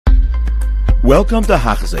Welcome to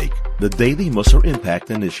Hachzik, the Daily Musar Impact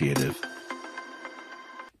Initiative.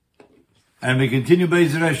 And we continue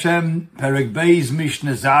Be'ezer Hashem, Pirkei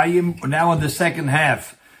Mishnah Zayim. We're now on the second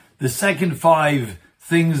half. The second 5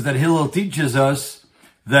 things that Hillel teaches us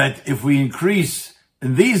that if we increase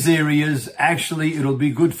in these areas, actually it'll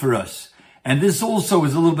be good for us. And this also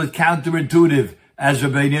is a little bit counterintuitive, as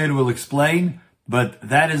Rabbi Yechiel will explain, but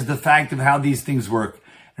that is the fact of how these things work.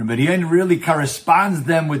 And Rabbi Yechiel really corresponds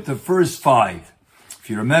them with the first 5. If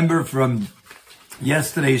you remember from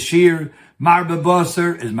yesterday's shir, Marbe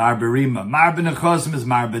Boser is Marbe Rima, Marbe Nechosim is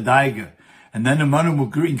Marbe Daiga. And then the man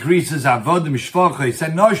who increases Avodim, Shvachos,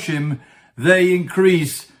 and Noshim, they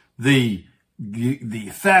increase the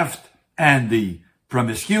theft and the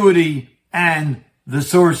promiscuity and the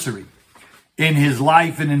sorcery in his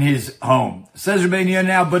life and in his home. Says Rabbi Yechiel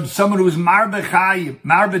now, but someone who is Marbe Chayim,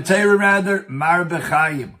 Marbe Teira rather, Marbe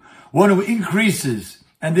Chayim, one who increases,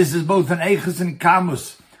 and this is both an Eichus and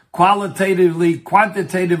Kamus, qualitatively,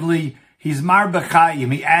 quantitatively, he's Marbe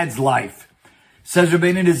Chayim, he adds life. Says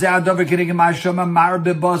Rabbi Yechiel,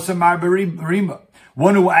 Marbe Rima,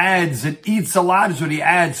 one who adds and eats a lot is when he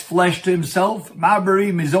adds flesh to himself. Marbe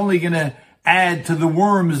Rima is only going to add to the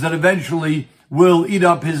worms that eventually will eat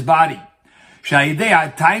up his body. Here he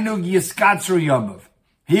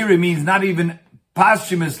means not even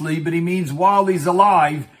posthumously, but he means while he's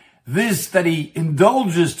alive, this that he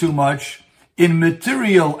indulges too much in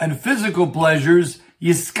material and physical pleasures,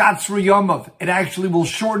 yiskatzru yomov, it actually will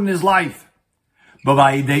shorten his life. But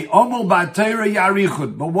one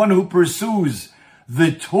who pursues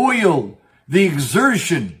the toil, the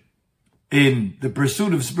exertion in the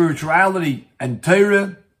pursuit of spirituality and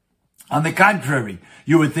Torah, on the contrary,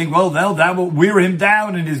 you would think, well, that will wear him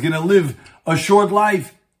down and he's going to live a short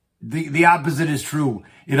life. The opposite is true.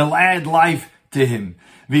 It'll add life to him.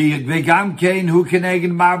 It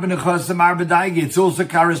also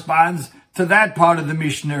corresponds to that part of the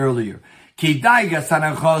Mishnah earlier.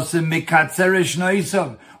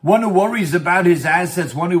 One who worries about his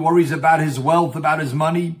assets, one who worries about his wealth, about his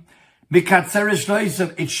money,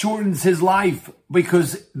 it shortens his life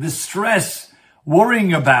because the stress,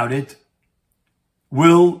 worrying about it,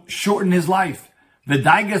 will shorten his life.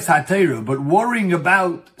 But worrying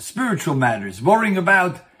about spiritual matters, worrying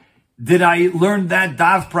about, did I learn that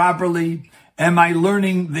daf properly? Am I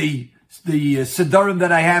learning the Siddurim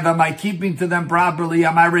that I have? Am I keeping to them properly?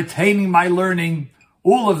 Am I retaining my learning?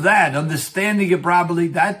 All of that, understanding it properly,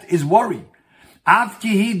 that is worry.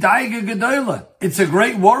 It's a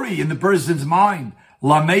great worry in the person's mind.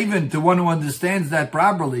 Lamevin, to one who understands that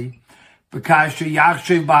properly. Person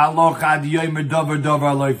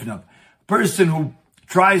who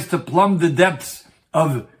tries to plumb the depths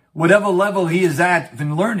of whatever level he is at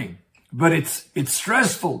in learning. But it's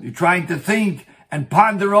stressful. You're trying to think and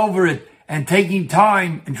ponder over it and taking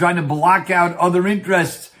time and trying to block out other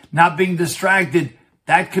interests, not being distracted.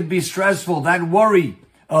 That could be stressful. That worry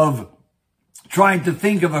of trying to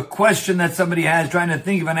think of a question that somebody has, trying to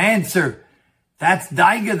think of an answer. That's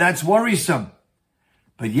daiga, that's worrisome.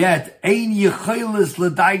 But yet, it's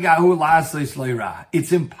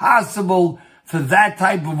impossible for that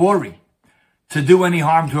type of worry to do any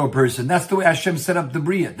harm to a person. That's the way Hashem set up the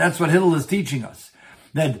Bria. That's what Hillel is teaching us.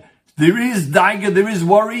 That there is daiga, there is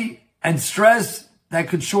worry and stress that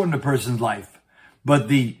could shorten a person's life. But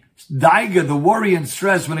the daiga, the worry and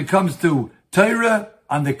stress when it comes to Torah,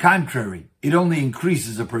 on the contrary, it only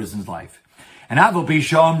increases a person's life. And Avos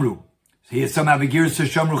Shamru, here some Avigir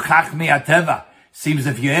Shamru Chachmei Ateva. Seems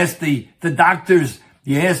if you ask the doctors,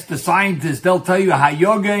 you ask the scientists, they'll tell you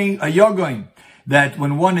hayogain, that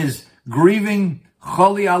when one is grieving,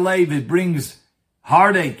 choli alev, it brings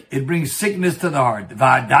heartache, it brings sickness to the heart.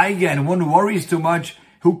 Va'adaiga, and one who worries too much,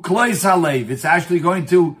 who klois alev, it's actually going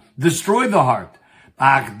to destroy the heart.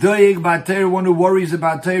 One who worries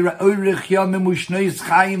about Torah,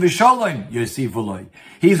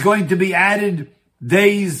 he's going to be added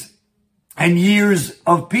days and years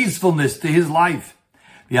of peacefulness to his life.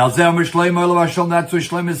 That's what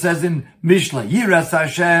Shlomo says in Mishle. Yiras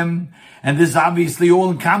Hashem, and this is obviously all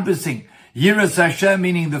encompassing. Yiras Hashem,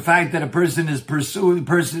 meaning the fact that a person is pursuing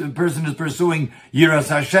Yiras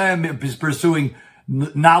Hashem, is pursuing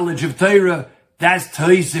knowledge of Torah. That's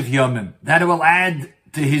Toisif Yomim. That will add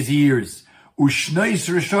to his years. Ushnois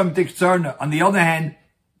Rishom Tiktzarna. On the other hand,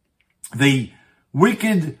 the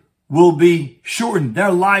wicked will be shortened.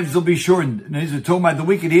 Their lives will be shortened. And he's talking about the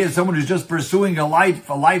wicked here, someone who's just pursuing a life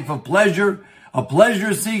of pleasure, a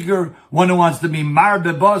pleasure seeker, one who wants to be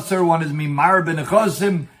marbe basar, one is marbe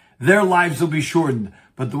nechosim. Their lives will be shortened.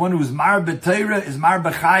 But the one who's marbe Torah is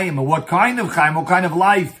marbe chayim. And what kind of chayim? What kind of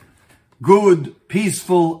life? good,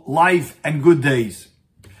 peaceful life and good days.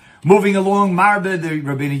 Moving along, Marbe, the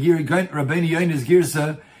Rabbeinu Yona's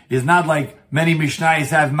Girsa, is not like many Mishnayos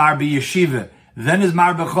have Marbe Yeshiva. Then is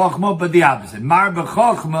Marbe Chochma, but the opposite. Marbe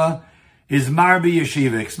Chochma is Marbe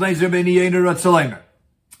Yeshiva. Explains Rabbeinu Yona Ratzalemer.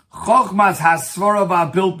 Chochmas has svara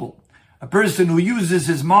v'apilpul. A person who uses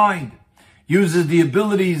his mind, uses the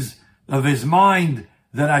abilities of his mind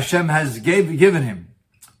that Hashem has given him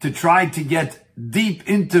to try to get deep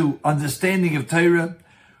into understanding of Torah,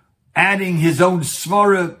 adding his own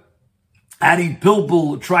svara, adding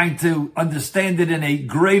pilpul, trying to understand it in a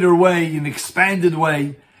greater way, an expanded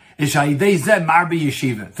way.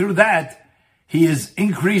 Through that, he is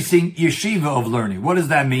increasing yeshiva of learning. What does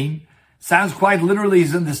that mean? Sounds quite literally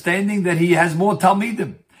he's understanding that he has more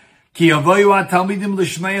talmidim.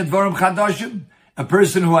 A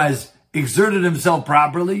person who has exerted himself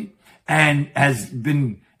properly and has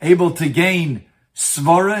been able to gain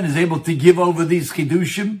svara and is able to give over these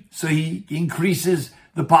chidushim, so he increases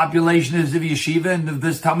the population of yeshiva and of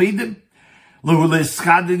this talmidim.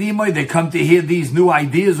 They come to hear these new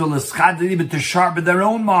ideas or to sharpen their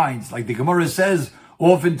own minds. Like the Gemara says,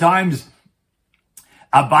 oftentimes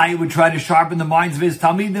Abaye would try to sharpen the minds of his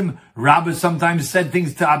talmidim. Rabbah sometimes said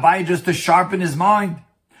things to Abaye just to sharpen his mind.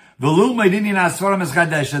 These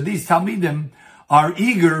talmidim are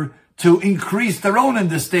eager to increase their own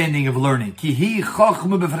understanding of learning. Because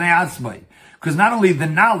not only the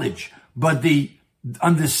knowledge, but the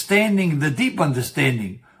understanding, the deep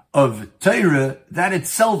understanding of Torah, that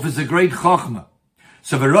itself is a great chokhmah.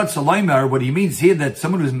 So what he means here, that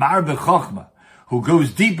someone who's marbe chokhmah, who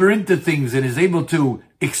goes deeper into things and is able to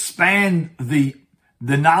expand the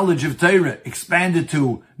knowledge of Torah, expand it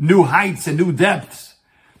to new heights and new depths,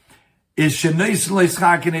 is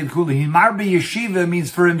marbe yeshiva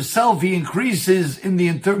means for himself he increases in the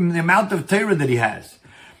amount of Torah that he has.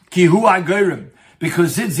 Kihu agorim,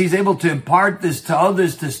 because since he's able to impart this to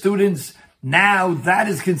others, to students, now that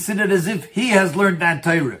is considered as if he has learned that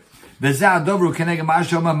Torah.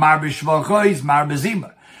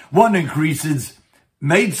 One increases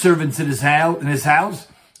maidservants in his house.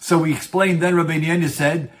 So we explained then, Rabbeinu Yona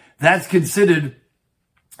said, that's considered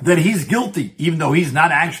that he's guilty, even though he's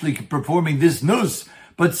not actually performing this nus.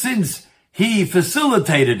 But since he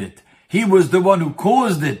facilitated it, he was the one who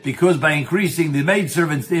caused it, because by increasing the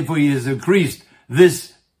maidservants, therefore he has increased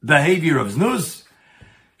this behavior of znus.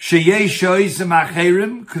 There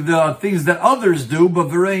are things that others do, but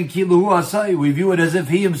we view it as if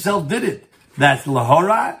he himself did it. That's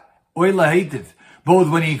lahora or lahativ. Both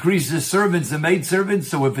when he increases servants and maidservants,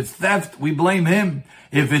 so if it's theft, we blame him.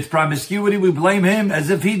 If it's promiscuity, we blame him as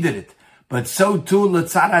if he did it. But so too,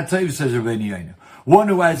 l'tzara tov, says Rabbeinu Yona. One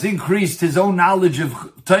who has increased his own knowledge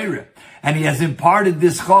of Torah, and he has imparted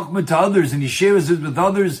this chokhmah to others, and he shares it with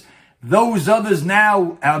others, those others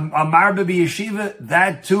now, Amar Babi Yeshiva,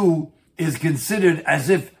 that too is considered as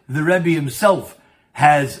if the Rebbe himself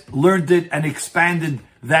has learned it and expanded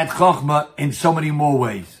that chokhmah in so many more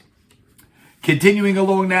ways. Continuing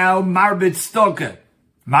along now, Marbit Stoka,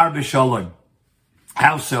 Marbit Shalom.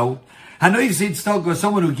 How so? Hanoisit Stoka,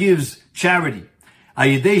 someone who gives charity.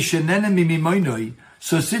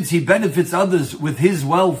 So since he benefits others with his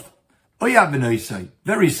wealth,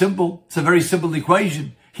 very simple. It's a very simple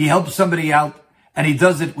equation. He helps somebody out, and he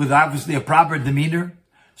does it with obviously a proper demeanor.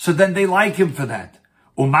 So then they like him for that.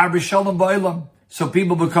 Umar b'shalom ba'olam. So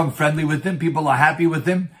people become friendly with him, people are happy with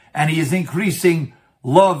him, and he is increasing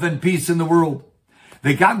love and peace in the world.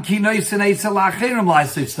 Even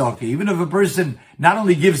if a person not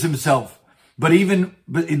only gives himself, but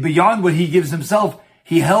beyond what he gives himself,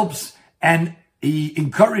 he helps and he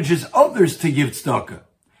encourages others to give tzedakah.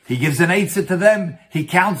 He gives an eitzah to them. He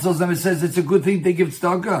counsels them and says it's a good thing to give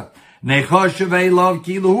tzedakah.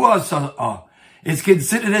 It's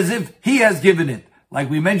considered as if he has given it. Like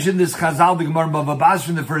we mentioned this Chazal b'Gemara Bava Basra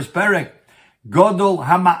in the first perek. Godol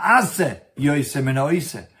hama'aseh yoiseh min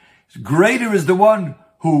ha'oiseh. Greater is the one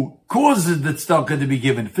who causes the tzedakah to be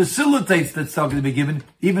given, facilitates the tzedakah to be given,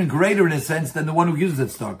 even greater in a sense than the one who gives the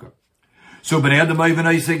tzedakah. So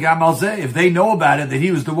if they know about it, that he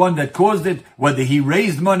was the one that caused it, whether he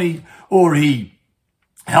raised money or he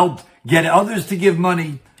helped get others to give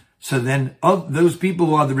money, so then of those people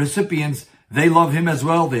who are the recipients, they love him as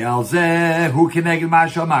well. They who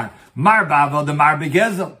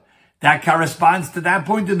that corresponds to that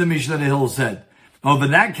point in the Mishnah the Hill said. Over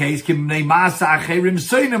that case, he brought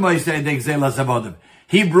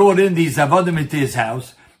in these zavadim into his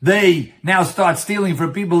house. They now start stealing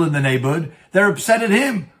from people in the neighborhood. They're upset at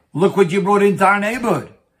him. Look what you brought into our neighborhood.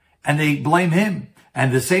 And they blame him.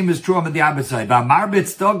 And the same is true on the other side.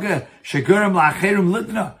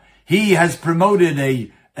 He has promoted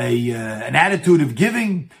an attitude of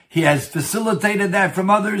giving. He has facilitated that from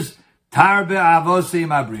others. Tarbe Avos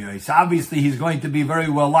Mabriyos. Obviously, he's going to be very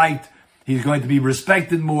well liked. He's going to be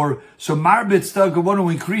respected more. So Marbit Tzedakah, one who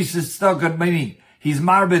increases Tzedakah, meaning he's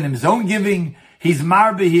Marbit in his own giving. He's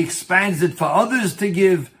Marbit, he expands it for others to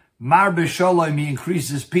give. Marbit Shalom, he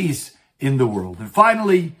increases peace in the world. And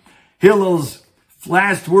finally, Hillel's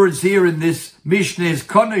last words here in this Mishnah is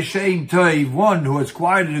Kona Shein Toiv, one who has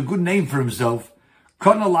acquired a good name for himself.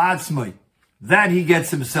 Kona La'atzmai, that he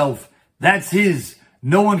gets himself. That's his.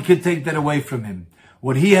 No one can take that away from him.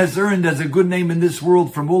 What he has earned as a good name in this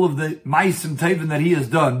world from all of the Ma'asim Tevin that he has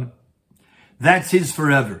done, that's his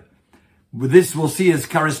forever. With this we'll see as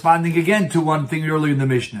corresponding again to one thing earlier in the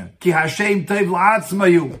Mishnah. Ki Hashem Tev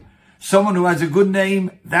La'atzmayu. Someone who has a good name,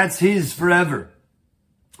 that's his forever.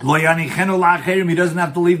 Lo yanichenu la'acherim. He doesn't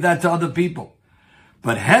have to leave that to other people.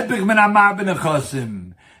 But Hebich min amar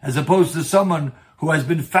b'nechasim, as opposed to someone who has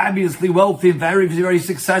been fabulously wealthy and very, very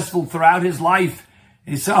successful throughout his life.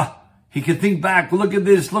 He can think back, look at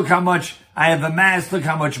this, look how much I have amassed, look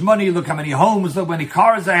how much money, look how many homes, look how many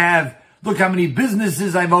cars I have, look how many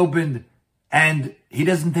businesses I've opened. And he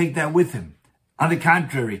doesn't take that with him. On the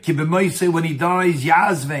contrary, Ki b'moiseh, when he dies,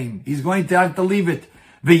 Yazvein, he's going to have to leave it.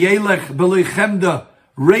 V'yelech b'loi chemda,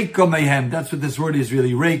 reikom mehem. That's what this word is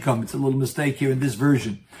really, reikom. It's a little mistake here in this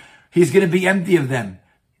version. He's going to be empty of them.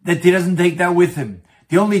 That he doesn't take that with him.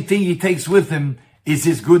 The only thing he takes with him is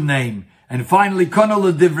his good name. And finally, Kono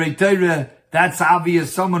l'divrei Torah, that's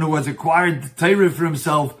obvious, someone who has acquired the Torah for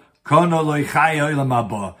himself, Kono lo'chai olam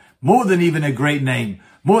haba. More than even a great name,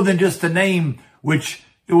 more than just a name which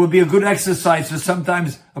it would be a good exercise for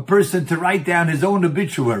sometimes a person to write down his own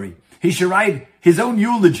obituary. He should write his own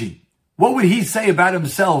eulogy. What would he say about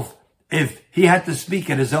himself if he had to speak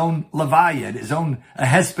at his own levaya, at his own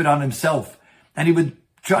hesped on himself? And he would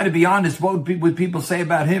try to be honest, what would people say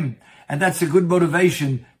about him? And that's a good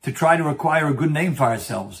motivation to try to acquire a good name for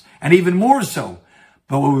ourselves. And even more so.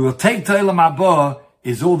 But what we will take to Olam Haba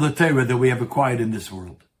is all the Torah that we have acquired in this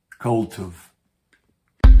world. Kol Tov.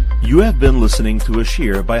 You have been listening to a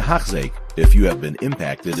shiur by Hachzeik. If you have been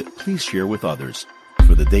impacted, please share with others.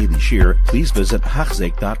 For the daily shiur, please visit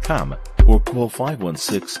Hachzeik.com or call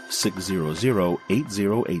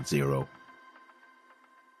 516-600-8080.